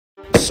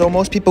So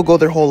most people go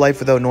their whole life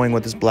without knowing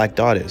what this black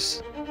dot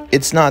is.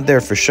 It's not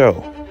there for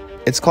show.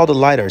 It's called a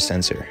LiDAR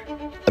sensor.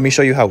 Let me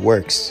show you how it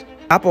works.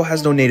 Apple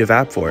has no native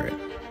app for it,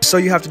 so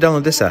you have to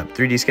download this app,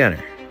 3D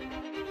Scanner.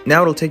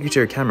 Now it'll take you to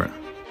your camera.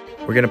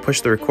 We're gonna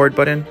push the record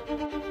button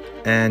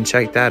and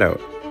check that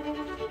out.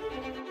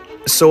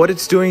 So what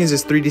it's doing is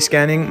it's 3D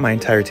scanning my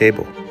entire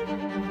table.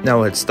 Now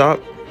let's stop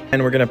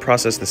and we're gonna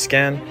process the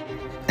scan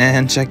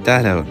and check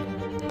that out.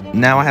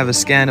 Now I have a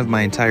scan of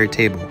my entire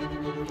table.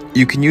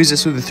 You can use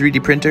this with a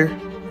 3D printer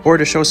or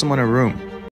to show someone a room.